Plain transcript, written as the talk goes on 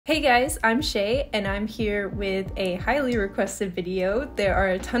Hey guys, I'm Shay and I'm here with a highly requested video. There are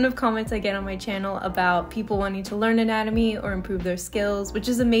a ton of comments I get on my channel about people wanting to learn anatomy or improve their skills, which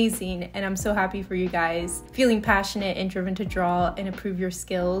is amazing, and I'm so happy for you guys feeling passionate and driven to draw and improve your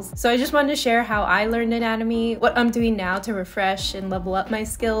skills. So I just wanted to share how I learned anatomy, what I'm doing now to refresh and level up my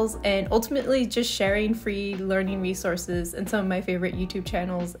skills, and ultimately just sharing free learning resources and some of my favorite YouTube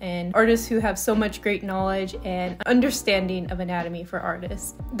channels and artists who have so much great knowledge and understanding of anatomy for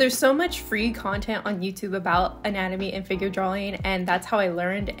artists. There's so much free content on YouTube about anatomy and figure drawing, and that's how I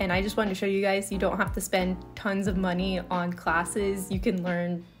learned, and I just wanted to show you guys you don't have to spend tons of money on classes. You can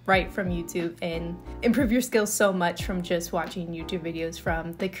learn right from YouTube and improve your skills so much from just watching YouTube videos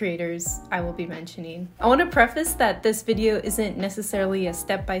from the creators I will be mentioning. I want to preface that this video isn't necessarily a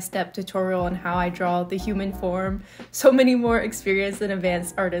step-by-step tutorial on how I draw the human form. So many more experienced and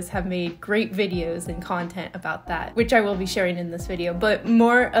advanced artists have made great videos and content about that, which I will be sharing in this video, but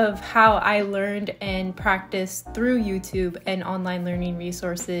more of how I learned and practiced through YouTube and online learning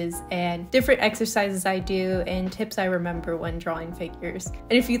resources and different exercises I do and tips I remember when drawing figures.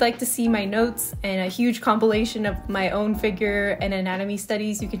 And if you'd like to see my notes and a huge compilation of my own figure and anatomy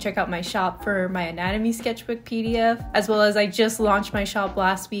studies, you can check out my shop for my anatomy sketchbook PDF, as well as I just launched my shop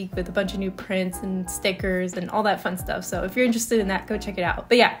last week with a bunch of new prints and stickers and all that fun stuff. So if you're interested in that, go check it out.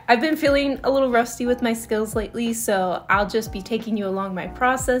 But yeah, I've been feeling a little rusty with my skills lately, so I'll just be taking you along my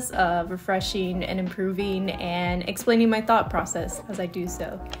process of refreshing and improving and explaining my thought process as I do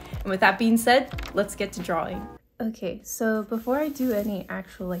so. And with that being said, let's get to drawing. Okay, so before I do any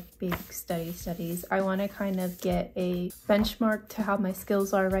actual big studies, I want to kind of get a benchmark to how my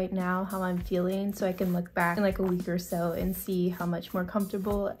skills are right now, how I'm feeling, so I can look back in a week or so and see how much more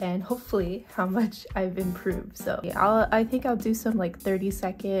comfortable and hopefully how much I've improved. So yeah, I think I'll do some a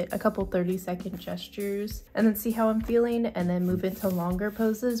couple 30-second gestures and then see how I'm feeling and then move into longer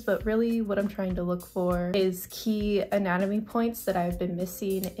poses. But really what I'm trying to look for is key anatomy points that I've been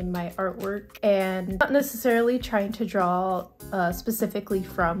missing in my artwork, and not necessarily trying to draw specifically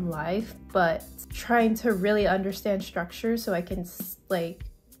from life, but trying to really understand structure so I can,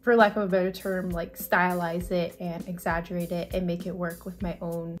 for lack of a better term, stylize it and exaggerate it and make it work with my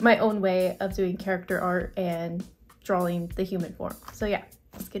own way of doing character art and drawing the human form. So yeah,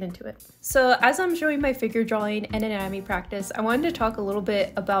 let's get into it. So as I'm showing my figure drawing and anatomy practice, I wanted to talk a little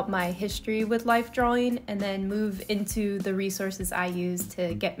bit about my history with life drawing and then move into the resources I use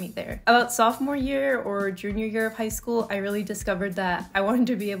to get me there. About sophomore year or junior year of high school, I really discovered that I wanted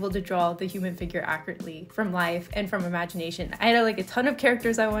to be able to draw the human figure accurately from life and from imagination. I had a ton of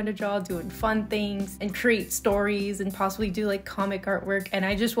characters I wanted to draw, doing fun things and create stories and possibly do comic artwork, and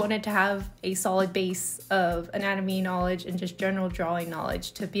I just wanted to have a solid base of anatomy knowledge and just general drawing knowledge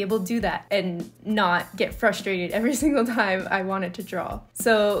to be able to do that and not get frustrated every single time I wanted to draw.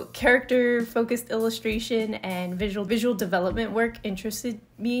 So character focused illustration and visual development work interested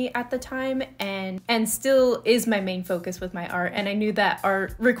me at the time and still is my main focus with my art, and I knew that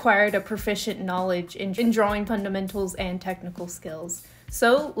art required a proficient knowledge in drawing fundamentals and technical skills.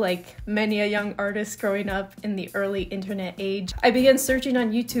 So, like many a young artist growing up in the early internet age, I began searching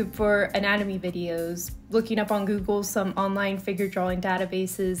on YouTube for anatomy videos, looking up on Google some online figure drawing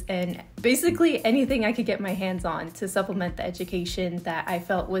databases, and basically anything I could get my hands on to supplement the education that I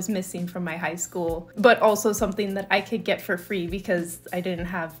felt was missing from my high school, but also something that I could get for free because I didn't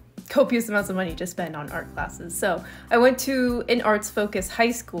have copious amounts of money to spend on art classes. So I went to an arts-focused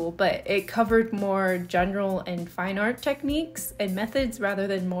high school, but it covered more general and fine art techniques and methods rather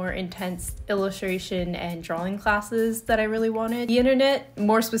than more intense illustration and drawing classes that I really wanted. The internet,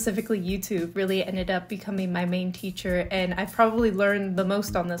 more specifically YouTube, really ended up becoming my main teacher, and I've probably learned the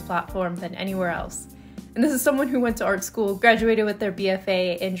most on this platform than anywhere else. And this is someone who went to art school, graduated with their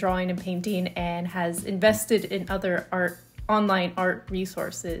BFA in drawing and painting, and has invested in other online art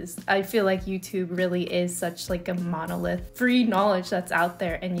resources. I feel like YouTube really is such a monolith, free knowledge that's out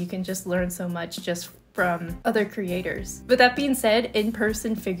there, and you can just learn so much just from other creators. But that being said,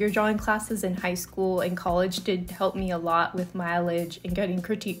 in-person figure drawing classes in high school and college did help me a lot with mileage and getting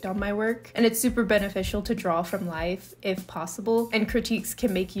critiqued on my work, and it's super beneficial to draw from life if possible, and critiques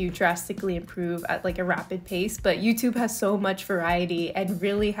can make you drastically improve at a rapid pace. But YouTube has so much variety and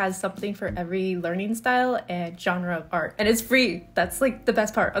really has something for every learning style and genre of art, and it's free. That's the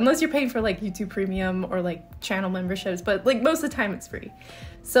best part, unless you're paying for YouTube Premium or channel memberships, but most of the time it's free.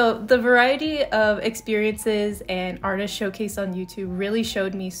 So the variety of experiences experiences and artists showcased on YouTube really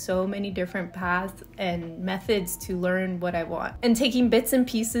showed me so many different paths and methods to learn what I want. And taking bits and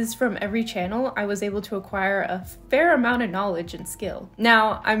pieces from every channel, I was able to acquire a fair amount of knowledge and skill.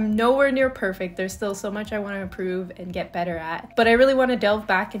 Now, I'm nowhere near perfect. There's still so much I want to improve and get better at, but I really want to delve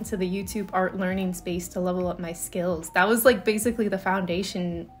back into the YouTube art learning space to level up my skills. That was like basically the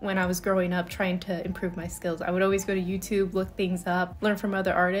foundation when I was growing up trying to improve my skills. I would always go to YouTube, look things up, learn from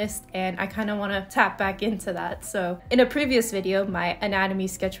other artists, and I kind of want to tap back into that. So in a previous video, my anatomy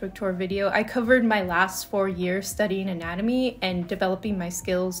sketchbook tour video, I covered my last 4 years studying anatomy and developing my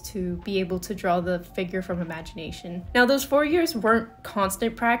skills to be able to draw the figure from imagination. Now, those 4 years weren't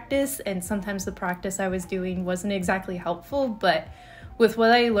constant practice, and sometimes the practice I was doing wasn't exactly helpful, but with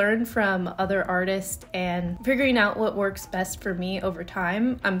what I learned from other artists and figuring out what works best for me over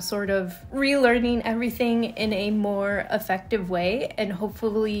time, I'm sort of relearning everything in a more effective way, and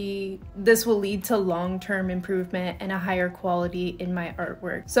hopefully this will lead to long-term improvement and a higher quality in my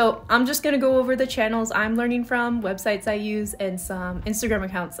artwork. So I'm just gonna go over the channels I'm learning from, websites I use, and some Instagram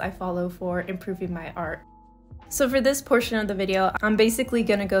accounts I follow for improving my art. So for this portion of the video, I'm basically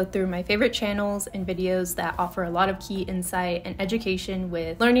gonna go through my favorite channels and videos that offer a lot of key insight and education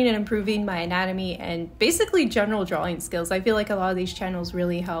with learning and improving my anatomy and basically general drawing skills. I feel like a lot of these channels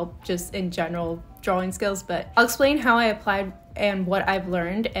really help just in general drawing skills, but I'll explain how I applied and what I've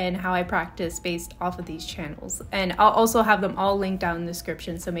learned and how I practice based off of these channels. And I'll also have them all linked down in the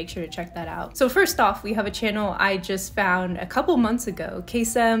description, so make sure to check that out. So first off, we have a channel I just found a couple months ago,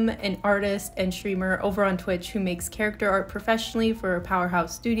 Kasem, an artist and streamer over on Twitch who makes character art professionally for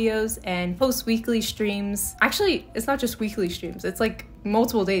Powerhouse Studios and posts weekly streams. Actually, it's not just weekly streams, it's like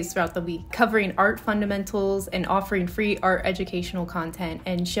multiple days throughout the week, covering art fundamentals and offering free art educational content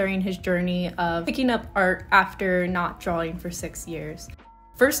and sharing his journey of picking up art after not drawing for 6 years.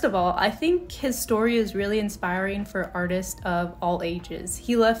 First of all, I think his story is really inspiring for artists of all ages.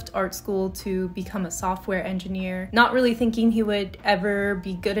 He left art school to become a software engineer, not really thinking he would ever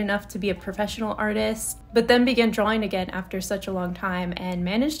be good enough to be a professional artist, but then began drawing again after such a long time and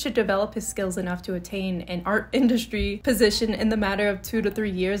managed to develop his skills enough to attain an art industry position in the matter of 2 to 3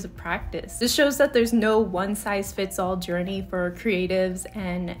 years of practice. This shows that there's no one-size-fits-all journey for creatives,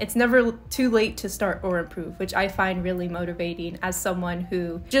 and it's never too late to start or improve, which I find really motivating as someone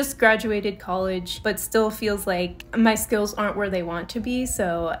who just graduated college but still feels like my skills aren't where they want to be.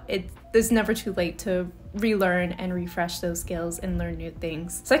 So it's never too late to relearn and refresh those skills and learn new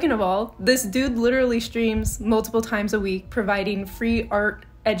things. Second of all, this dude literally streams multiple times a week, providing free art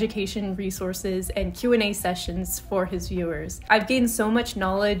education resources and Q&A sessions for his viewers. I've gained so much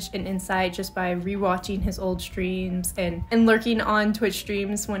knowledge and insight just by rewatching his old streams and lurking on Twitch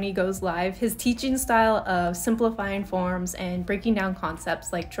streams when he goes live. His teaching style of simplifying forms and breaking down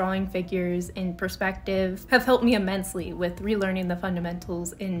concepts like drawing figures in perspective have helped me immensely with relearning the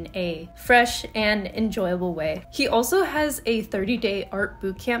fundamentals in a fresh and enjoyable way. He also has a 30-day art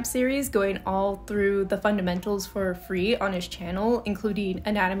bootcamp series going all through the fundamentals for free on his channel, including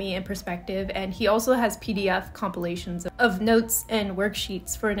anatomy and perspective, and he also has PDF compilations of notes and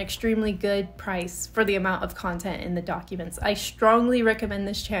worksheets for an extremely good price for the amount of content in the documents. I strongly recommend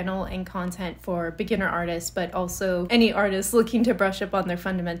this channel and content for beginner artists, but also any artists looking to brush up on their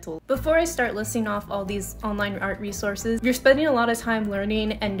fundamentals. Before I start listing off all these online art resources, if you're spending a lot of time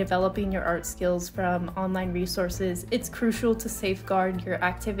learning and developing your art skills from online resources, it's crucial to safeguard your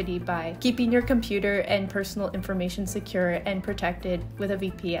activity by keeping your computer and personal information secure and protected with a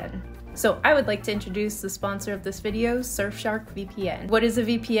VPN. So I would like to introduce the sponsor of this video, Surfshark VPN. What is a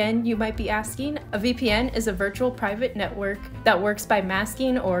VPN, you might be asking? A VPN is a virtual private network that works by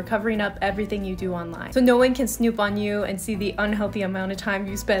masking or covering up everything you do online, so no one can snoop on you and see the unhealthy amount of time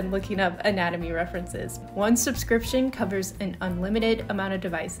you spend looking up anatomy references. One subscription covers an unlimited amount of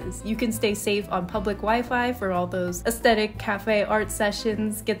devices. You can stay safe on public Wi-Fi for all those aesthetic cafe art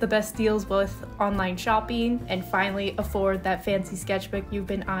sessions, get the best deals with online shopping, and finally afford that fancy sketchbook you've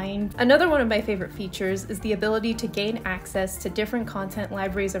been eyeing. Another one of my favorite features is the ability to gain access to different content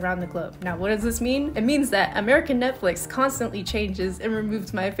libraries around the globe. Now, what does this mean? It means that American Netflix constantly changes and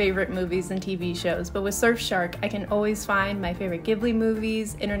removes my favorite movies and TV shows, but with Surfshark, I can always find my favorite Ghibli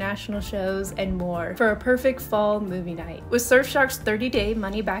movies, international shows, and more for a perfect fall movie night. With Surfshark's 30-day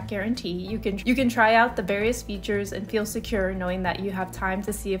money-back guarantee, you can try out the various features and feel secure knowing that you have time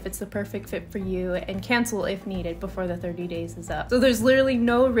to see if it's the perfect fit for you and cancel if needed before the 30 days is up. So there's literally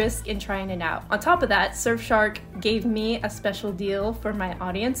no risk in trying it out. On top of that, Surfshark gave me a special deal for my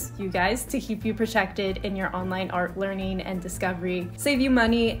audience, you guys, to keep you protected in your online art learning and discovery, save you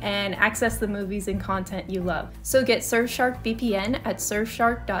money, and access the movies and content you love. So get Surfshark VPN at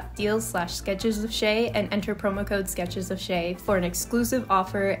surfshark.deals/sketchesofshay and enter promo code sketchesofshay for an exclusive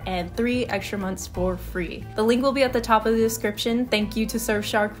offer and 3 extra months for free. The link will be at the top of the description. Thank you to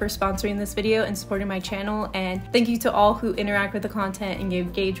Surfshark for sponsoring this video and supporting my channel, and thank you to all who interact with the content and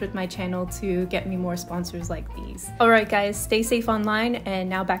engage with my channel to get me more sponsors like these. Alright guys, stay safe online, and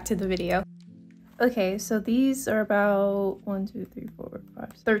now back to the video. Okay, so these are about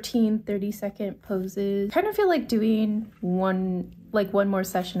 13 30-second poses. Kind of feel like doing one more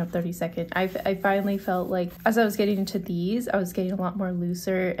session of 30-second. I finally felt like as I was getting into these, I was getting a lot more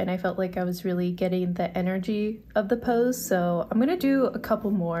looser, and I felt like I was really getting the energy of the pose. So I'm gonna do a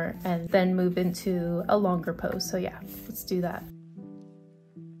couple more and then move into a longer pose. So yeah, let's do that.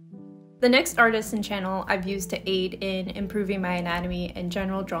 The next artist and channel I've used to aid in improving my anatomy and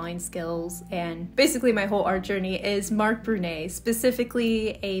general drawing skills, and basically my whole art journey, is Mark Brunet,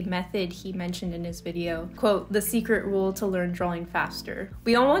 specifically a method he mentioned in his video, quote, "the secret rule to learn drawing faster."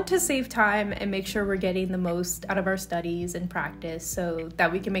 We all want to save time and make sure we're getting the most out of our studies and practice so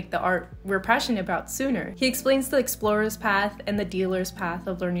that we can make the art we're passionate about sooner. He explains the explorer's path and the dealer's path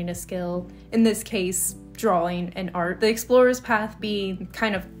of learning a skill, in this case, drawing and art. The explorer's path being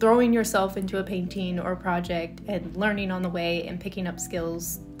kind of throwing yourself into a painting or project and learning on the way and picking up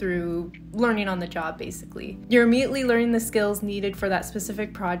skills through learning on the job, basically. You're immediately learning the skills needed for that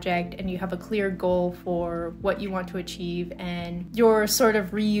specific project, and you have a clear goal for what you want to achieve, and you're sort of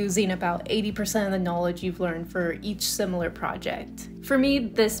reusing about 80% of the knowledge you've learned for each similar project. For me,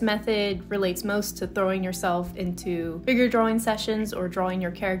 this method relates most to throwing yourself into bigger drawing sessions or drawing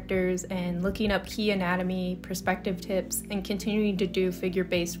your characters and looking up key anatomy, perspective tips, and continuing to do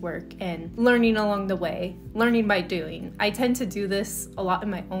figure-based work and learning along the way, learning by doing. I tend to do this a lot in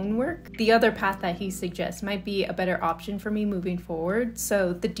my own work. The other path that he suggests might be a better option for me moving forward.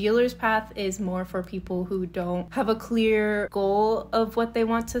 So the dealer's path is more for people who don't have a clear goal of what they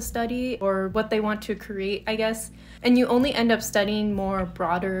want to study or what they want to create, I guess, and you only end up studying more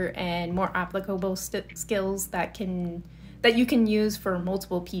broader and more applicable skills that you can use for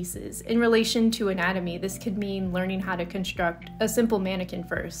multiple pieces. In relation to anatomy, this could mean learning how to construct a simple mannequin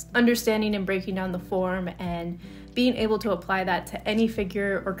first, understanding and breaking down the form, and being able to apply that to any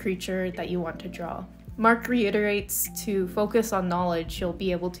figure or creature that you want to draw. Mark reiterates to focus on knowledge you'll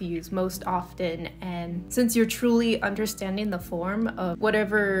be able to use most often, and since you're truly understanding the form of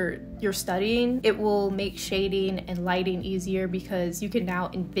whatever you're studying, it will make shading and lighting easier because you can now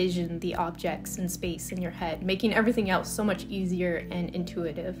envision the objects in space in your head, making everything else so much easier and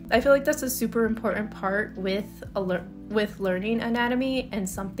intuitive. I feel like that's a super important part with learning anatomy, and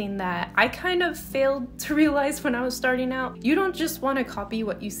something that I kind of failed to realize when I was starting out. You don't just want to copy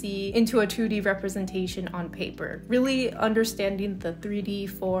what you see into a 2D representation on paper. Really understanding the 3D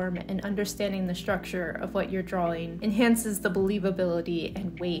form and understanding the structure of what you're drawing enhances the believability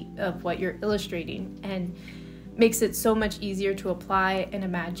and weight of what you're illustrating, and makes it so much easier to apply and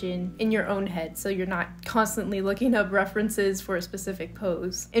imagine in your own head, so you're not constantly looking up references for a specific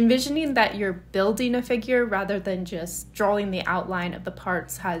pose. Envisioning that you're building a figure rather than just drawing the outline of the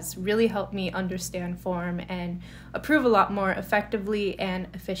parts has really helped me understand form and approve a lot more effectively and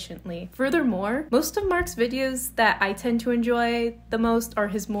efficiently. Furthermore, most of Mark's videos that I tend to enjoy the most are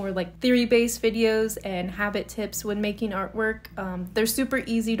his more like theory-based videos and habit tips when making artwork. They're super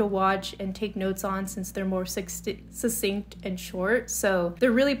easy to watch and take notes on since they're more succinct and short, so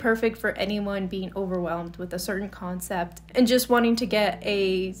they're really perfect for anyone being overwhelmed with a certain concept and just wanting to get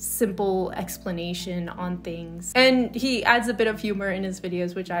a simple explanation on things. And he adds a bit of humor in his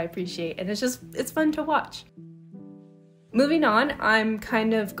videos, which I appreciate, and it's fun to watch. Moving on, I'm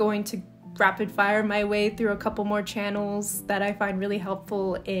kind of going to rapid fire my way through a couple more channels that I find really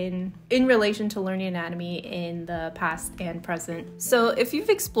helpful in relation to learning anatomy in the past and present. So if you've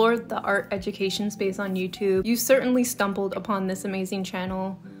explored the art education space on YouTube, you certainly stumbled upon this amazing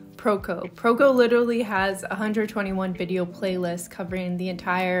channel, Croquis literally has 121 video playlists covering the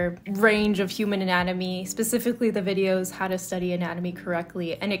entire range of human anatomy, specifically the videos How to Study Anatomy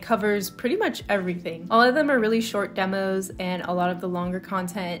Correctly, and it covers pretty much everything. All of them are really short demos, and a lot of the longer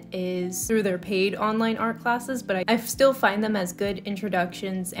content is through their paid online art classes, but I still find them as good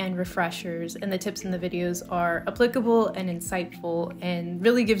introductions and refreshers, and the tips in the videos are applicable and insightful and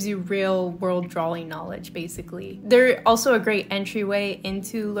really gives you real world drawing knowledge, basically. They're also a great entryway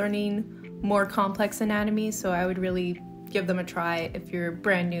into learning more complex anatomy, so I would really give them a try if you're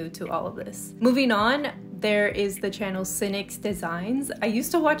brand new to all of this. Moving on, there is the channel Cynics Designs. I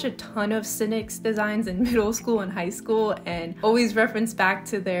used to watch a ton of Cynics Designs in middle school and high school and always reference back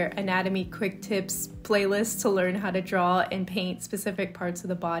to their anatomy quick tips playlist to learn how to draw and paint specific parts of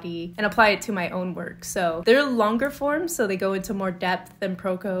the body and apply it to my own work. So they're longer forms, so they go into more depth than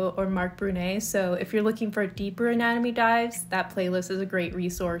Proco or Marc Brunet. So if you're looking for deeper anatomy dives, that playlist is a great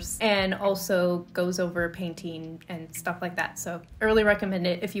resource and also goes over painting and stuff like that. So I really recommend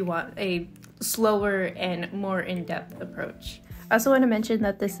it if you want a slower and more in-depth approach. I also want to mention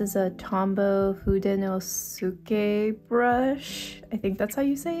that this is a Tombow Fudenosuke brush. I think that's how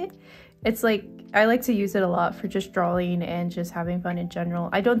you say it. It's like, I like to use it a lot for just drawing and just having fun in general.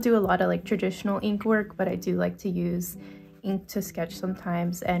 I don't do a lot of like traditional ink work, but I do like to use ink to sketch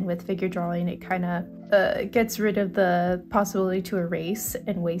sometimes, and with figure drawing it kind of gets rid of the possibility to erase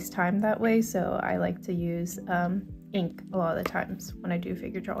and waste time that way, so I like to use ink a lot of the times when I do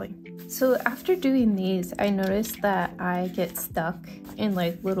figure drawing. So after doing these, I noticed that I get stuck in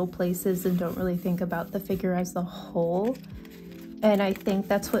like little places and don't really think about the figure as a whole. And I think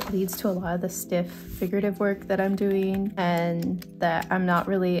that's what leads to a lot of the stiff figurative work that I'm doing and that I'm not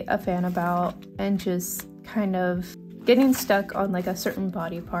really a fan about, and just kind of getting stuck on like a certain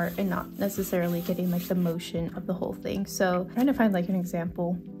body part and not necessarily getting like the motion of the whole thing. So I'm trying to find like an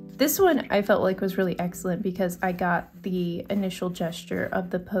example. This one I felt like was really excellent because I got the initial gesture of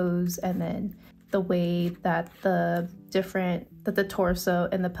the pose and then the way that the torso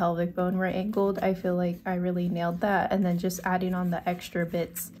and the pelvic bone were angled. I feel like I really nailed that, and then just adding on the extra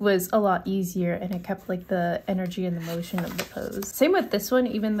bits was a lot easier, and it kept like the energy and the motion of the pose. Same with this one,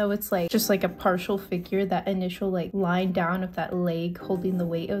 even though it's like just like a partial figure, that initial like line down of that leg holding the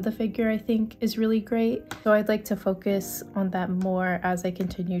weight of the figure I think is really great. So I'd like to focus on that more as I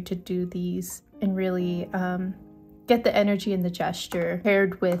continue to do these and really get the energy and the gesture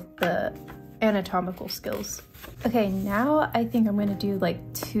paired with the anatomical skills. Okay, now I think I'm gonna do like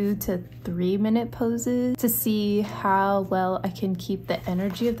 2 to 3 minute poses to see how well I can keep the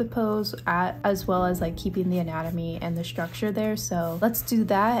energy of the pose as well as like keeping the anatomy and the structure there. So let's do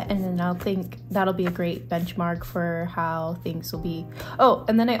that, and then I'll think that'll be a great benchmark for how things will be. Oh,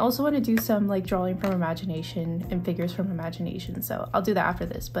 and then I also want to do some like drawing from imagination and figures from imagination, so I'll do that after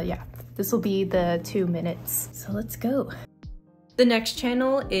this. But yeah, this will be the 2 minutes, so let's go. The next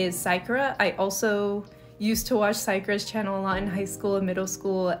channel is Sakura. I also used to watch Sakura's channel a lot in high school and middle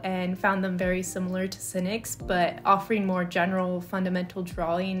school and found them very similar to Cynics, but offering more general fundamental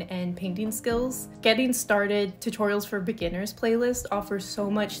drawing and painting skills. Getting Started Tutorials for Beginners playlist offers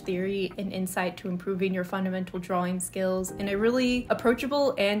so much theory and insight to improving your fundamental drawing skills in a really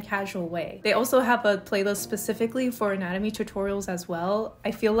approachable and casual way. They also have a playlist specifically for anatomy tutorials as well.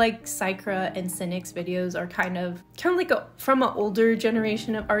 I feel like Sakura and Cynics videos are kind of like from an older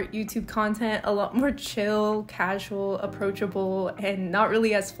generation of art YouTube content, a lot more chill, casual, approachable, and not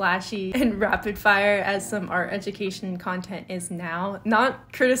really as flashy and rapid fire as some art education content is now.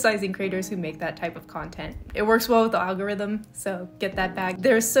 Not criticizing creators who make that type of content. It works well with the algorithm, so get that back.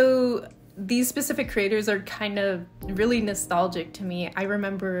 These specific creators are kind of really nostalgic to me. I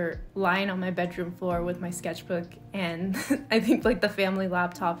remember lying on my bedroom floor with my sketchbook and I think like the family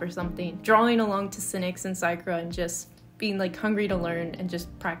laptop or something, drawing along to Cynics and Sakura and just being like hungry to learn and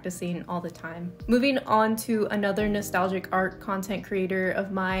just practicing all the time. Moving on to another nostalgic art content creator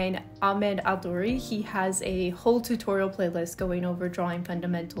of mine, Ahmed Aldouri. He has a whole tutorial playlist going over drawing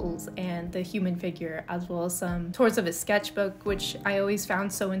fundamentals and the human figure, as well as some tours of his sketchbook, which I always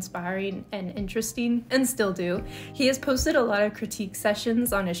found so inspiring and interesting, and still do. He has posted a lot of critique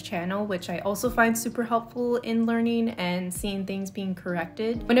sessions on his channel, which I also find super helpful in learning and seeing things being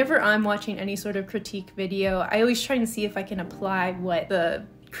corrected. Whenever I'm watching any sort of critique video, I always try and see if I can apply what the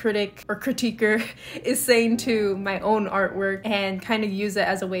critic or critiquer is saying to my own artwork and kind of use it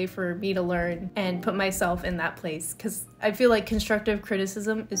as a way for me to learn and put myself in that place, because I feel like constructive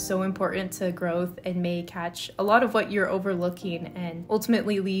criticism is so important to growth and may catch a lot of what you're overlooking and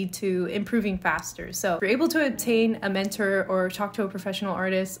ultimately lead to improving faster. So if you're able to obtain a mentor or talk to a professional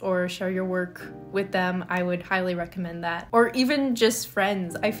artist or share your work with them, I would highly recommend that. Or even just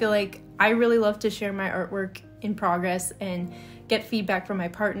friends. I feel like I really love to share my artwork in progress and get feedback from my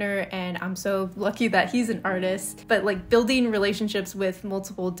partner, and I'm so lucky that he's an artist. But like building relationships with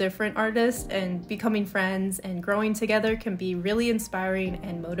multiple different artists and becoming friends and growing together can be really inspiring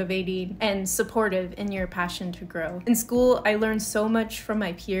and motivating and supportive in your passion to grow. In school, I learned so much from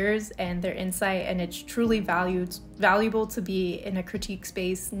my peers and their insight, and it's truly valuable to be in a critique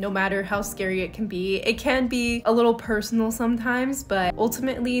space, no matter how scary it can be. It can be a little personal sometimes, but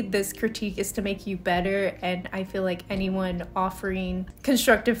ultimately this critique is to make you better, and I feel like anyone offering offering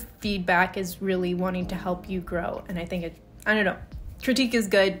constructive feedback is really wanting to help you grow. And I think I don't know, critique is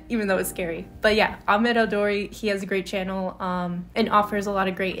good, even though it's scary. But yeah, Ahmed Aldori, he has a great channel and offers a lot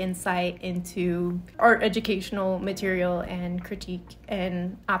of great insight into art educational material and critique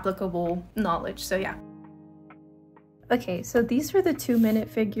and applicable knowledge. So yeah. Okay, so these were the 2-minute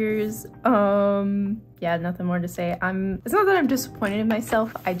figures. Yeah, nothing more to say. It's not that I'm disappointed in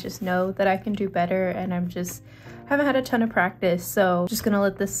myself, I just know that I can do better, and haven't had a ton of practice, so just gonna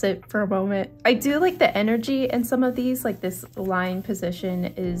let this sit for a moment. I do like the energy in some of these, like this line position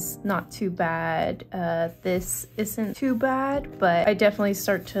is not too bad. This isn't too bad, but I definitely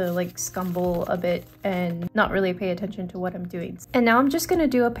start to like scumble a bit and not really pay attention to what I'm doing. And now I'm just gonna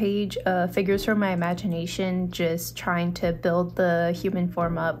do a page of figures from my imagination, just trying to build the human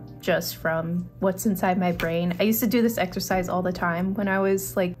form up just from what's inside my brain. I used to do this exercise all the time when I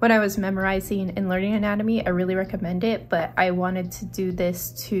was memorizing and learning anatomy. I really recommend it, but I wanted to do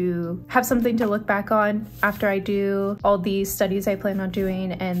this to have something to look back on after I do all these studies I plan on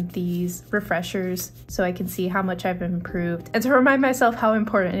doing and these refreshers, so I can see how much I've improved and to remind myself how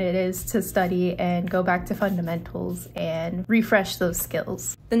important it is to study and go back to fundamentals and refresh those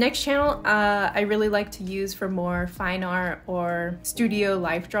skills. The next channel I really like to use for more fine art or studio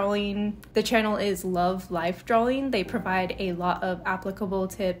life drawing. The channel is Love Life Drawing. They provide a lot of applicable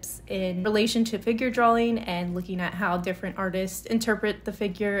tips in relation to figure drawing and looking at how different artists interpret the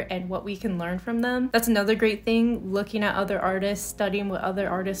figure and what we can learn from them. That's another great thing, looking at other artists, studying what other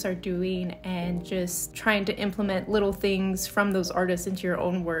artists are doing, and just trying to implement little things from those artists into your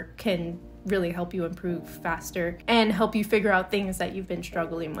own work can really help you improve faster and help you figure out things that you've been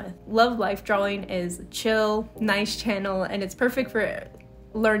struggling with. Love Life Drawing is a chill, nice channel, and it's perfect for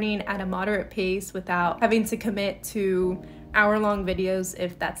learning at a moderate pace without having to commit to hour-long videos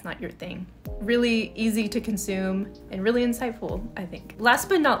if that's not your thing. Really easy to consume and really insightful, I think. Last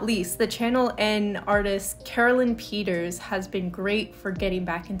but not least, the channel and artist Carolyn Peters has been great for getting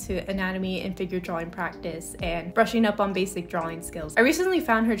back into anatomy and figure drawing practice and brushing up on basic drawing skills. I recently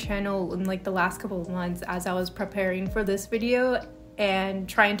found her channel in like the last couple of months as I was preparing for this video and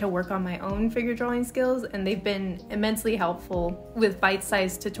trying to work on my own figure drawing skills, and they've been immensely helpful with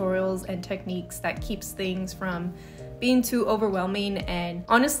bite-sized tutorials and techniques that keeps things from being too overwhelming. And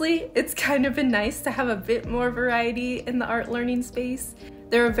honestly, it's kind of been nice to have a bit more variety in the art learning space.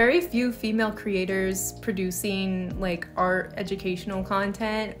 There are very few female creators producing like art educational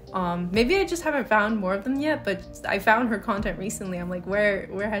content. Maybe I just haven't found more of them yet, but I found her content recently. I'm like,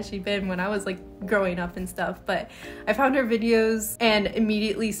 where has she been when I was like growing up and stuff? But I found her videos and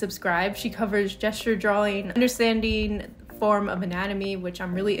immediately subscribed. She covers gesture drawing, understanding form of anatomy, which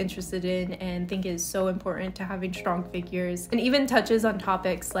I'm really interested in and think is so important to having strong figures, and even touches on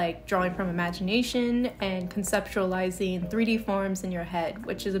topics like drawing from imagination and conceptualizing 3D forms in your head,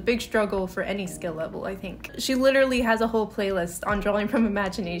 which is a big struggle for any skill level, I think. She literally has a whole playlist on drawing from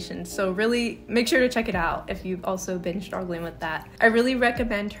imagination, so really make sure to check it out if you've also been struggling with that. I really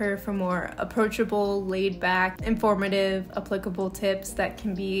recommend her for more approachable, laid-back, informative, applicable tips that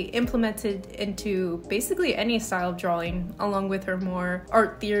can be implemented into basically any style of drawing, along with her more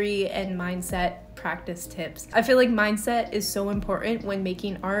art theory and mindset practice tips. I feel like mindset is so important when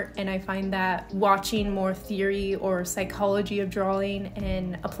making art, and I find that watching more theory or psychology of drawing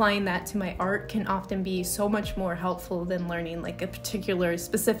and applying that to my art can often be so much more helpful than learning like a particular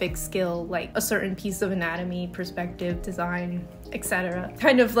specific skill, like a certain piece of anatomy, perspective, design, etc.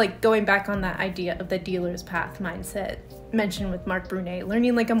 Kind of like going back on that idea of the dealer's path mindset mentioned with Mark Brunet,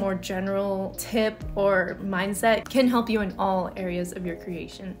 learning like a more general tip or mindset can help you in all areas of your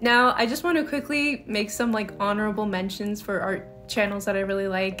creation. Now, I just want to quickly make some like honorable mentions for art channels that I really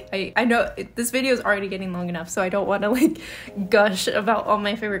like. I know this video is already getting long enough, so I don't want to like gush about all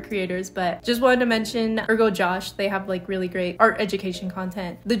my favorite creators, but just wanted to mention Ergo Josh. They have like really great art education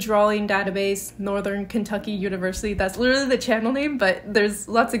content. The Drawing Database, Northern Kentucky University, that's literally the channel name, but there's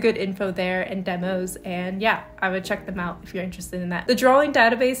lots of good info there and demos, and yeah, I would check them out if you're interested in that. The Drawing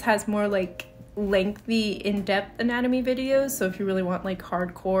Database has more like lengthy, in-depth anatomy videos, so if you really want like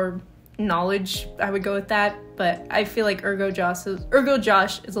hardcore knowledge, I would go with that. But I feel like Ergo Josh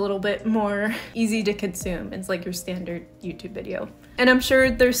is a little bit more easy to consume. It's like your standard YouTube video. And I'm sure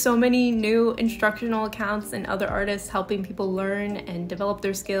there's so many new instructional accounts and other artists helping people learn and develop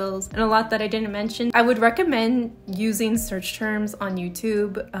their skills, and a lot that I didn't mention. I would recommend using search terms on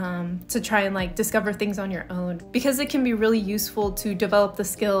YouTube to try and like discover things on your own, because it can be really useful to develop the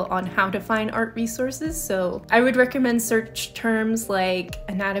skill on how to find art resources. So I would recommend search terms like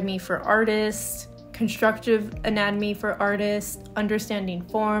anatomy for artists, constructive anatomy for artists, understanding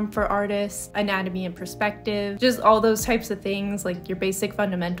form for artists, anatomy and perspective, just all those types of things, like your basic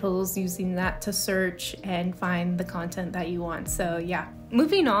fundamentals, using that to search and find the content that you want. So yeah.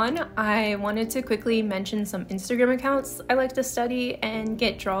 Moving on, I wanted to quickly mention some Instagram accounts I like to study and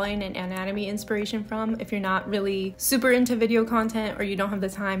get drawing and anatomy inspiration from if you're not really super into video content or you don't have the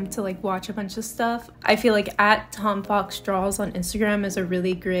time to like watch a bunch of stuff. I feel like @TomFoxDraws on Instagram is a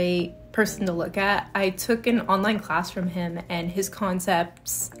really great person to look at. I took an online class from him, and his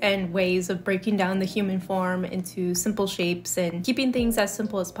concepts and ways of breaking down the human form into simple shapes and keeping things as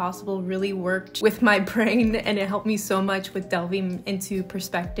simple as possible really worked with my brain, and it helped me so much with delving into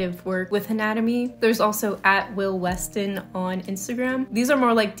perspective work with anatomy. There's also @WillWeston on Instagram. These are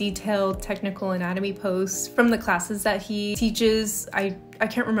more like detailed technical anatomy posts from the classes that he teaches. I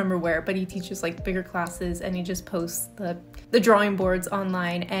can't remember where, but he teaches like bigger classes, and he just posts the drawing boards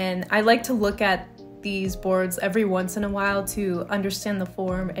online. And I like to look at these boards every once in a while to understand the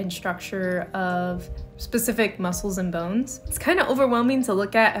form and structure of specific muscles and bones. It's kind of overwhelming to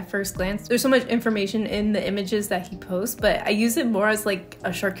look at first glance. There's so much information in the images that he posts, but I use it more as like a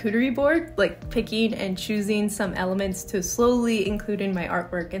charcuterie board, like picking and choosing some elements to slowly include in my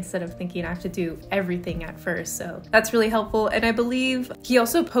artwork instead of thinking I have to do everything at first. So that's really helpful. And I believe he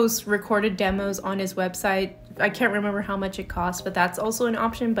also posts recorded demos on his website. I can't remember how much it costs, but that's also an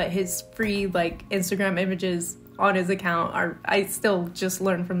option. But his free like Instagram images on his account I still just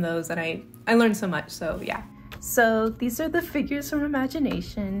learn from those, and I learned so much. So yeah. So these are the figures from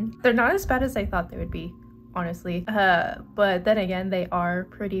Imagination. They're not as bad as I thought they would be, honestly. But then again, they are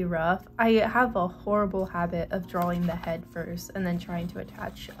pretty rough. I have a horrible habit of drawing the head first and then trying to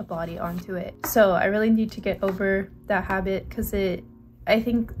attach a body onto it. So I really need to get over that habit, because I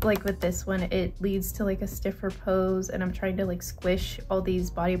think like with this one, it leads to like a stiffer pose, and I'm trying to like squish all these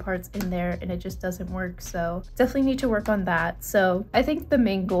body parts in there and it just doesn't work. So definitely need to work on that. So I think the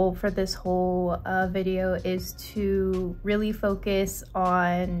main goal for this whole video is to really focus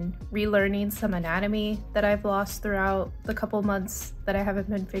on relearning some anatomy that I've lost throughout the couple months that I haven't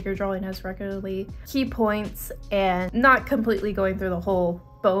been figure drawing as regularly, key points, and not completely going through the whole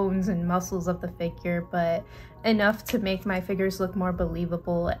bones and muscles of the figure, but enough to make my figures look more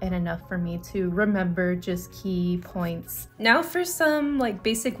believable and enough for me to remember just key points. Now for some like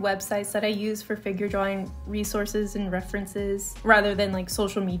basic websites that I use for figure drawing resources and references rather than like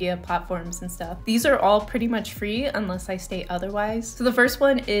social media platforms and stuff. These are all pretty much free unless I state otherwise. So the first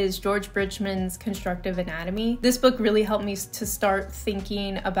one is George Bridgman's Constructive Anatomy. This book really helped me to start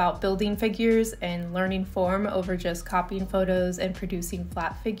thinking about building figures and learning form over just copying photos and producing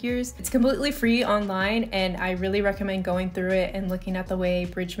flat figures. It's completely free online, and I really recommend going through it and looking at the way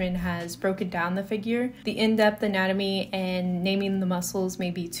Bridgman has broken down the figure. The in-depth anatomy and naming the muscles may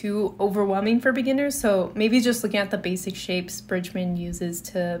be too overwhelming for beginners, so maybe just looking at the basic shapes Bridgman uses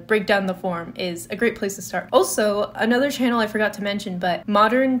to break down the form is a great place to start. Also, another channel I forgot to mention, but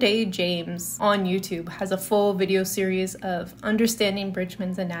Modern Day James on YouTube has a full video series of understanding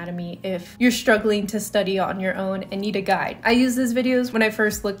Bridgman's anatomy if you're struggling to study on your own and need a guide. I used these videos when I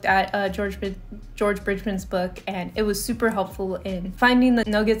first looked at George Bridgman's book, and it was super helpful in finding the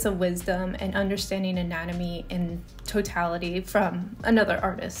nuggets of wisdom and understanding anatomy in totality from another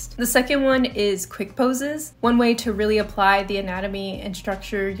artist. The second one is quick poses. One way to really apply the anatomy and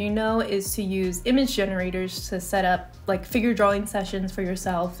structure is to use image generators to set up like figure drawing sessions for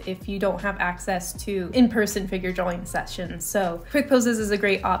yourself if you don't have access to in-person figure drawing sessions. So quick poses is a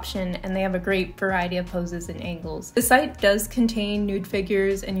great option, and they have a great variety of poses and angles. The site does contain nude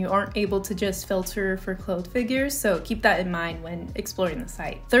figures, and you aren't able to just filter for clothed figures, so keep that in mind when exploring the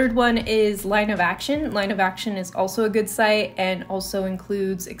site. Third one is Line of Action. Line of Action is also a good site and also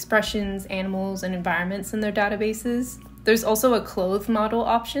includes expressions, animals, and environments in their databases. There's also a clothed model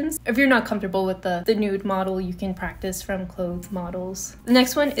options. If you're not comfortable with the nude model, you can practice from clothed models. The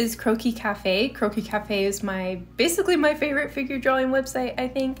next one is Croquis Cafe. Croquis Cafe is basically my favorite figure drawing website, I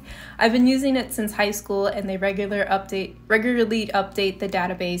think. I've been using it since high school, and they regularly update the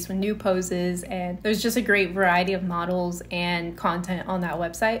database with new poses, and there's just a great variety of models and content on that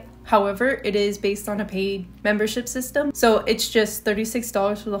website. However, it is based on a paid membership system, so it's just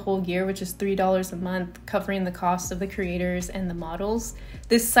 $36 for the whole year, which is $3 a month, covering the cost of the creators and the models.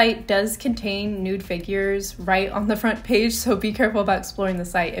 This site does contain nude figures right on the front page, so be careful about exploring the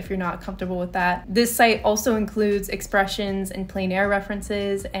site if you're not comfortable with that. This site also includes expressions and plein air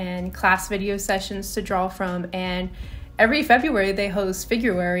references and class video sessions to draw from, and every February they host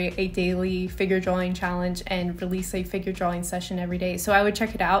Figuarary, a daily figure drawing challenge, and release a figure drawing session every day. So I would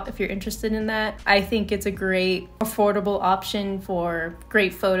check it out if you're interested in that. I think it's a great, affordable option for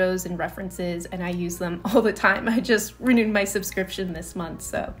great photos and references, and I use them all the time. I just renewed my subscription this month,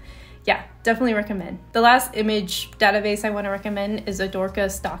 so yeah, definitely recommend. The last image database I want to recommend is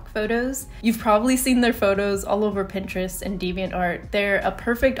Adorka Stock Photos. You've probably seen their photos all over Pinterest and DeviantArt. They're a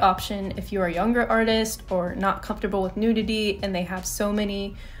perfect option if you are a younger artist or not comfortable with nudity, and they have so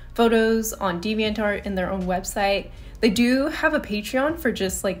many photos on DeviantArt in their own website. They do have a Patreon for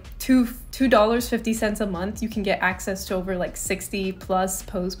just like $2.50 a month. You can get access to over like 60 plus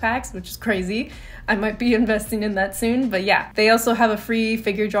pose packs, which is crazy. I might be investing in that soon, but yeah. They also have a free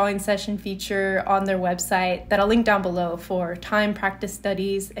figure drawing session feature on their website that I'll link down below for time practice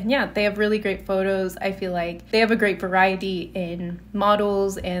studies. And yeah, they have really great photos. I feel like they have a great variety in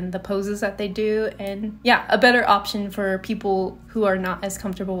models and the poses that they do. And yeah, a better option for people who are not as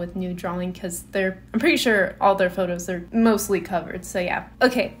comfortable with nude drawing, because I'm pretty sure all their photos are mostly covered. So yeah.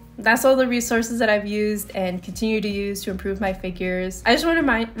 Okay. That's all the resources that I've used and continue to use to improve my figures. I just want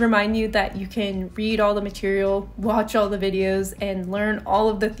to remind you that you can read all the material, watch all the videos, and learn all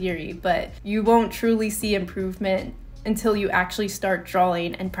of the theory, but you won't truly see improvement until you actually start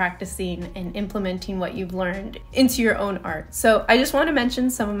drawing and practicing and implementing what you've learned into your own art. So I just want to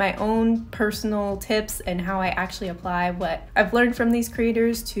mention some of my own personal tips and how I actually apply what I've learned from these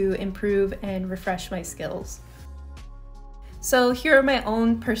creators to improve and refresh my skills. So here are my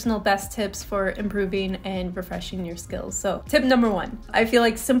own personal best tips for improving and refreshing your skills. So tip number 1, I feel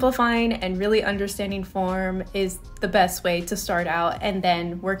like simplifying and really understanding form is the best way to start out and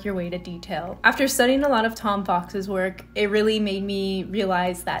then work your way to detail. After studying a lot of Tom Fox's work, it really made me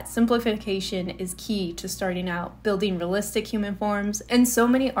realize that simplification is key to starting out building realistic human forms. And so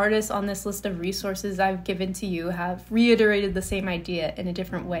many artists on this list of resources I've given to you have reiterated the same idea in a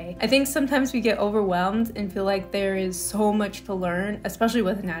different way. I think sometimes we get overwhelmed and feel like there is so much to learn, especially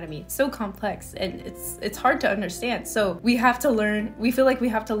with anatomy. It's so complex and it's hard to understand. So we feel like we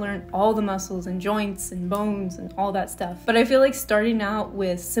have to learn all the muscles and joints and bones and all that stuff. But I feel like starting out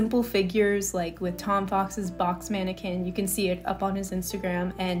with simple figures, like with Tom Fox's box mannequin, you can see it up on his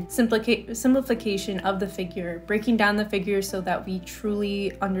Instagram, and simplification of the figure, breaking down the figure so that we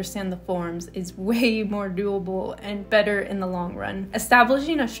truly understand the forms, is way more doable and better in the long run.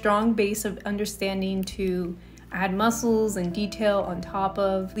 Establishing a strong base of understanding to add muscles and detail on top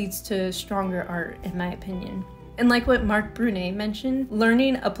of leads to stronger art, in my opinion. And like what Mark Brunet mentioned,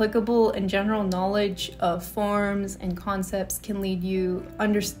 learning applicable and general knowledge of forms and concepts can lead you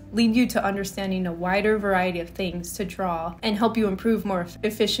to understanding a wider variety of things to draw and help you improve more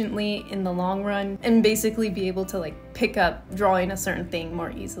efficiently in the long run, and basically be able to like pick up drawing a certain thing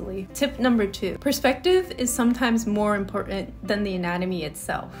more easily. Tip number 2, perspective is sometimes more important than the anatomy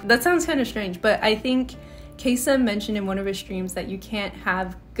itself. That sounds kind of strange, but I think Kesa mentioned in one of his streams that you can't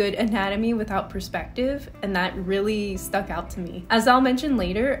have good anatomy without perspective, and that really stuck out to me. As I'll mention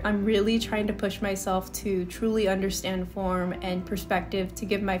later, I'm really trying to push myself to truly understand form and perspective to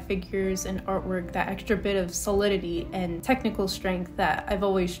give my figures and artwork that extra bit of solidity and technical strength that I've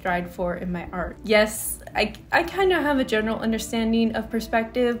always strived for in my art. Yes, I kind of have a general understanding of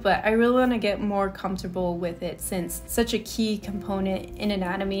perspective, but I really want to get more comfortable with it since it's such a key component in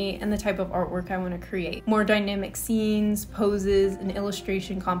anatomy and the type of artwork I want to create. More dynamic scenes, poses, and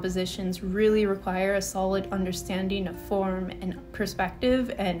illustration compositions really require a solid understanding of form and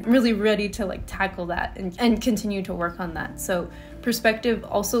perspective, and I'm really ready to like tackle that and continue to work on that. So perspective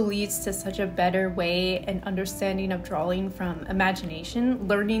also leads to such a better way and understanding of drawing from imagination.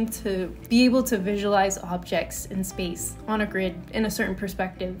 Learning to be able to visualize objects in space on a grid in a certain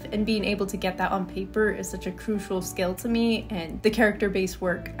perspective and being able to get that on paper is such a crucial skill to me and the character-based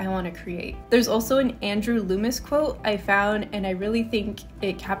work I want to create. There's also an Andrew Loomis quote I found, and I really think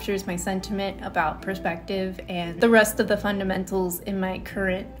it captures my sentiment about perspective and the rest of the fundamentals in my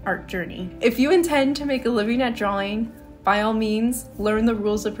current art journey. If you intend to make a living at drawing, by all means, learn the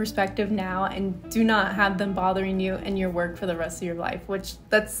rules of perspective now and do not have them bothering you and your work for the rest of your life, which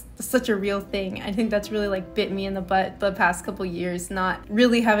that's such a real thing. I think that's really like bit me in the butt the past couple years, not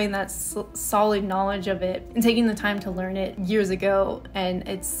really having that solid knowledge of it and taking the time to learn it years ago, and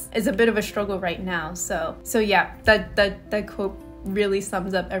it's a bit of a struggle right now. So yeah, that quote really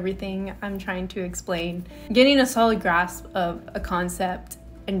sums up everything I'm trying to explain. Getting a solid grasp of a concept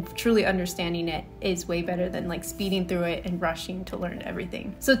and truly understanding it is way better than like speeding through it and rushing to learn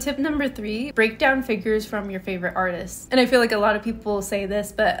everything. So tip number 3, break down figures from your favorite artists. And I feel like a lot of people say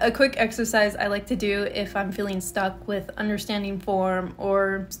this, but a quick exercise I like to do if I'm feeling stuck with understanding form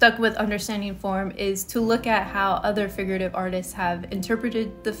is to look at how other figurative artists have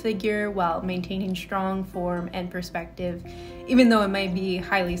interpreted the figure while maintaining strong form and perspective, even though it might be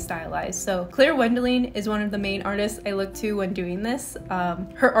highly stylized. So Claire Wendeling is one of the main artists I look to when doing this.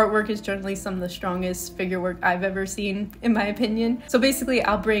 Her artwork is generally some of the strongest figure work I've ever seen, in my opinion. So basically,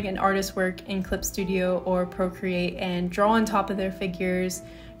 I'll bring an artist's work in Clip Studio or Procreate and draw on top of their figures,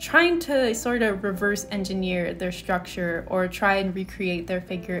 trying to sort of reverse engineer their structure or try and recreate their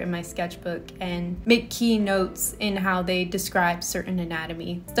figure in my sketchbook and make key notes in how they describe certain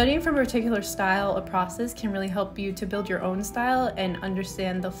anatomy. Studying from a particular style or process can really help you to build your own style and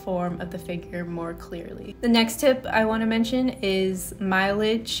understand the form of the figure more clearly. The next tip I want to mention is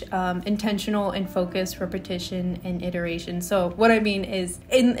mileage, intentional and focused repetition and iteration. So what I mean is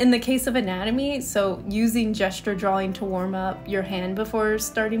in the case of anatomy, so using gesture drawing to warm up your hand before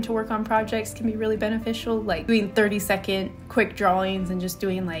starting to work on projects can be really beneficial, like doing 30-second quick drawings and just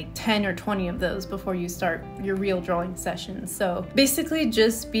doing like 10 or 20 of those before you start your real drawing sessions. So basically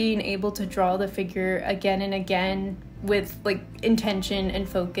just being able to draw the figure again and again with like intention and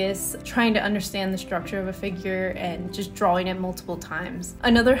focus, trying to understand the structure of a figure and just drawing it multiple times.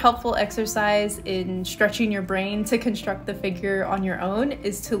 Another helpful exercise in stretching your brain to construct the figure on your own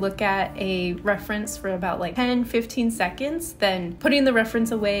is to look at a reference for about like 10-15 seconds, then putting the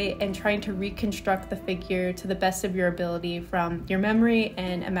reference away and trying to reconstruct the figure to the best of your ability from your memory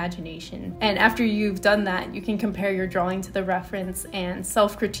and imagination. And after you've done that, you can compare your drawing to the reference and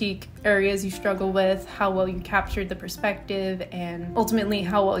self-critique areas you struggle with, how well you captured the perspective, and ultimately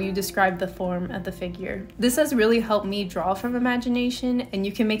how well you describe the form of the figure. This has really helped me draw from imagination, and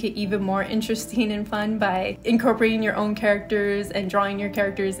you can make it even more interesting and fun by incorporating your own characters and drawing your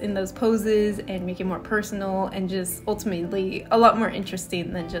characters in those poses and make it more personal and just ultimately a lot more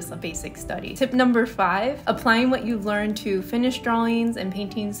interesting than just a basic study. Tip number 5, applying what you've learned to finished drawings and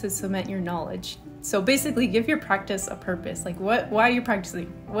paintings to cement your knowledge. So basically, give your practice a purpose. Like, why are you practicing?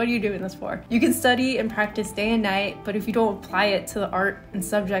 What are you doing this for? You can study and practice day and night, but if you don't apply it to the art and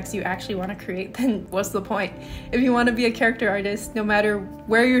subjects you actually want to create, then what's the point? If you want to be a character artist, no matter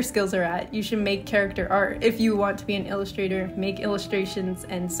where your skills are at, you should make character art. If you want to be an illustrator, make illustrations,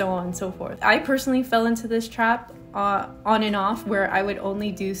 and so on and so forth. I personally fell into this trap on and off, where I would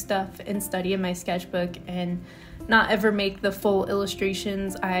only do stuff and study in my sketchbook and not ever make the full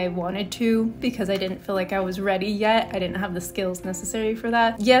illustrations I wanted to because I didn't feel like I was ready yet. I didn't have the skills necessary for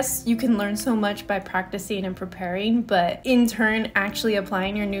that. Yes, you can learn so much by practicing and preparing, but in turn, actually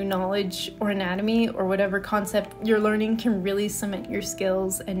applying your new knowledge or anatomy or whatever concept you're learning can really cement your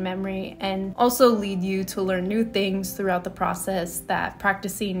skills and memory, and also lead you to learn new things throughout the process that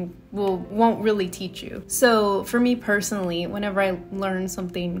practicing won't really teach you. So for me personally, whenever I learn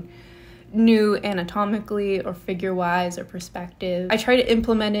something new anatomically or figure-wise or perspective, I try to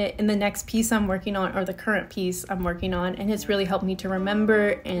implement it in the next piece I'm working on or the current piece I'm working on, and it's really helped me to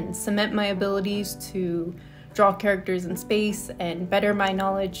remember and cement my abilities to draw characters in space and better my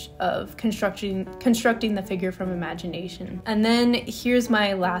knowledge of constructing the figure from imagination. And then here's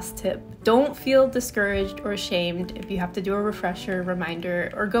my last tip. Don't feel discouraged or ashamed if you have to do a refresher,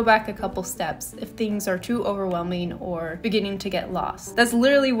 reminder, or go back a couple steps if things are too overwhelming or beginning to get lost. That's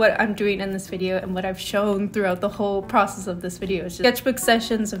literally what I'm doing in this video and what I've shown throughout the whole process of this video. It's just sketchbook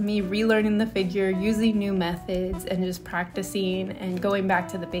sessions of me relearning the figure, using new methods, and just practicing and going back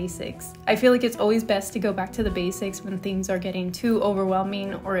to the basics. I feel like it's always best to go back to the basics when things are getting too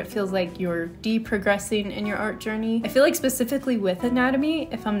overwhelming or it feels like you're de-progressing in your art journey. I feel like specifically with anatomy,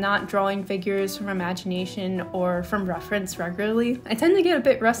 if I'm not drawing figures from imagination or from reference regularly, I tend to get a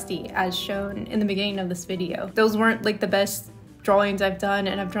bit rusty, as shown in the beginning of this video. Those weren't like the best drawings I've done,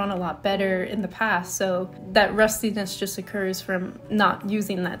 and I've drawn a lot better in the past, so that rustiness just occurs from not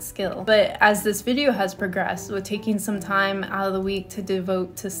using that skill. But as this video has progressed, with taking some time out of the week to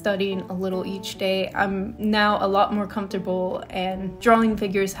devote to studying a little each day, I'm now a lot more comfortable, and drawing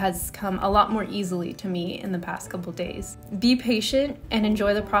figures has come a lot more easily to me in the past couple days. Be patient and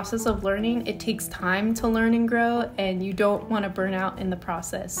enjoy the process of learning. It takes time to learn and grow, and you don't want to burn out in the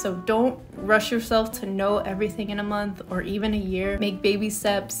process. So don't rush yourself to know everything in a month or even a year. Make baby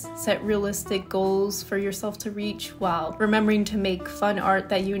steps, set realistic goals for yourself to reach while remembering to make fun art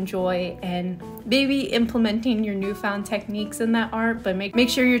that you enjoy, and maybe implementing your newfound techniques in that art, but make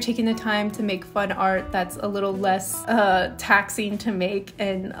sure you're taking the time to make fun art that's a little less taxing to make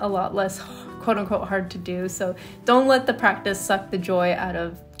and a lot less quote unquote hard to do. So don't let the practice suck the joy out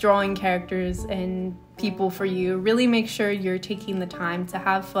of drawing characters and people for you. Really make sure you're taking the time to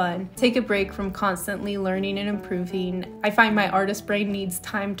have fun. Take a break from constantly learning and improving. I find my artist brain needs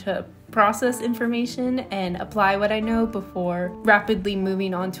time to process information and apply what I know before rapidly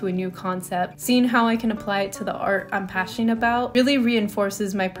moving on to a new concept. Seeing how I can apply it to the art I'm passionate about really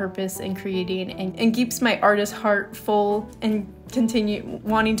reinforces my purpose in creating and keeps my artist heart full and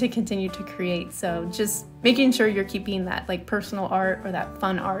wanting to continue to create. So just making sure you're keeping that like personal art or that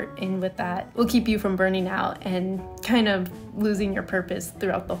fun art in with that will keep you from burning out and kind of losing your purpose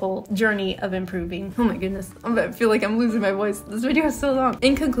throughout the whole journey of improving. Oh my goodness, I feel like I'm losing my voice. This video is so long.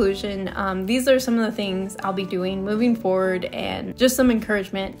 In conclusion, these are some of the things I'll be doing moving forward and just some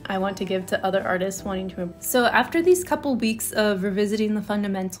encouragement I want to give to other artists wanting to improve. So after these couple weeks of revisiting the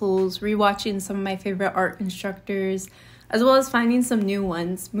fundamentals, rewatching some of my favorite art instructors, as well as finding some new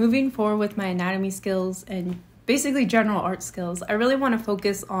ones, moving forward with my anatomy skills and basically general art skills, I really want to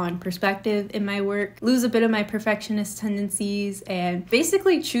focus on perspective in my work, lose a bit of my perfectionist tendencies, and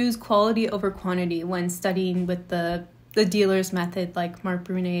basically choose quality over quantity when studying with the dealer's method like Mark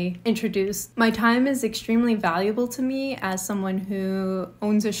Brunet introduced. My time is extremely valuable to me as someone who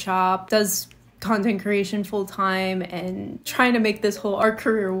owns a shop, does content creation full-time, and trying to make this whole art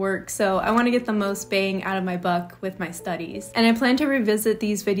career work. So I want to get the most bang out of my buck with my studies. And I plan to revisit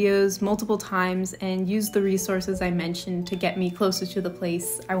these videos multiple times and use the resources I mentioned to get me closer to the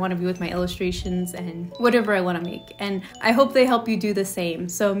place I want to be with my illustrations and whatever I want to make. And I hope they help you do the same.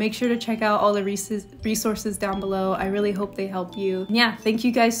 So make sure to check out all the resources down below. I really hope they help you. Yeah, thank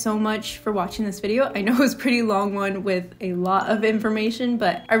you guys so much for watching this video. I know it was a pretty long one with a lot of information,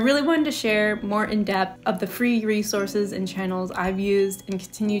 but I really wanted to share more in depth of the free resources and channels I've used and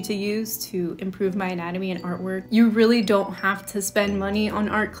continue to use to improve my anatomy and artwork. You really don't have to spend money on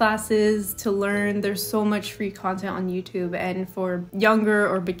art classes to learn. There's so much free content on YouTube, and for younger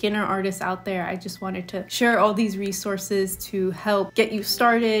or beginner artists out there, I just wanted to share all these resources to help get you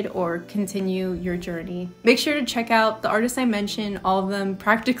started or continue your journey. Make sure to check out the artists I mentioned. All of them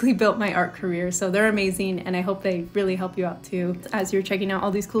practically built my art career, so they're amazing, and I hope they really help you out too. As you're checking out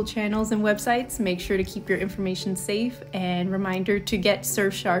all these cool channels and websites, make sure to keep your information safe, and reminder to get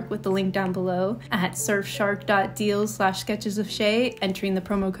Surfshark with the link down below at surfshark.deals/sketchesofshay, entering the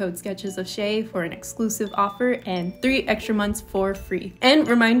promo code sketchesofshay for an exclusive offer and 3 extra months for free. And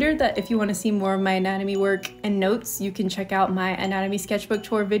reminder that if you want to see more of my anatomy work and notes, you can check out my anatomy sketchbook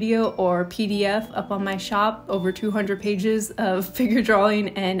tour video or PDF up on my shop. Over 200 pages of figure drawing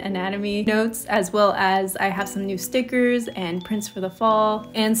and anatomy notes, as well as I have some new stickers and prints for the fall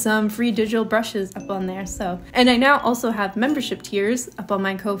and some free digital brushes up on there. And I now also have membership tiers up on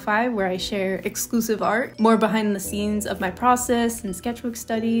my Ko-Fi where I share exclusive art, more behind the scenes of my process and sketchbook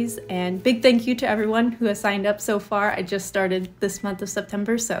studies, and big thank you to everyone who has signed up so far. I just started this month of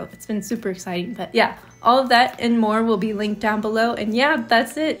September, so it's been super exciting. But yeah, all of that and more will be linked down below. And yeah,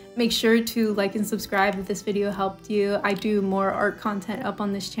 that's it. Make sure to like and subscribe if this video helped you. I do more art content up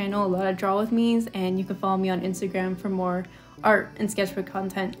on this channel, a lot of draw with me's, and you can follow me on Instagram for more art and sketchbook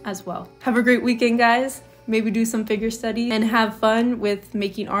content as well. Have a great weekend, guys. Maybe do some figure study and have fun with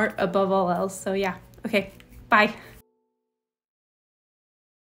making art above all else. So yeah, okay, bye.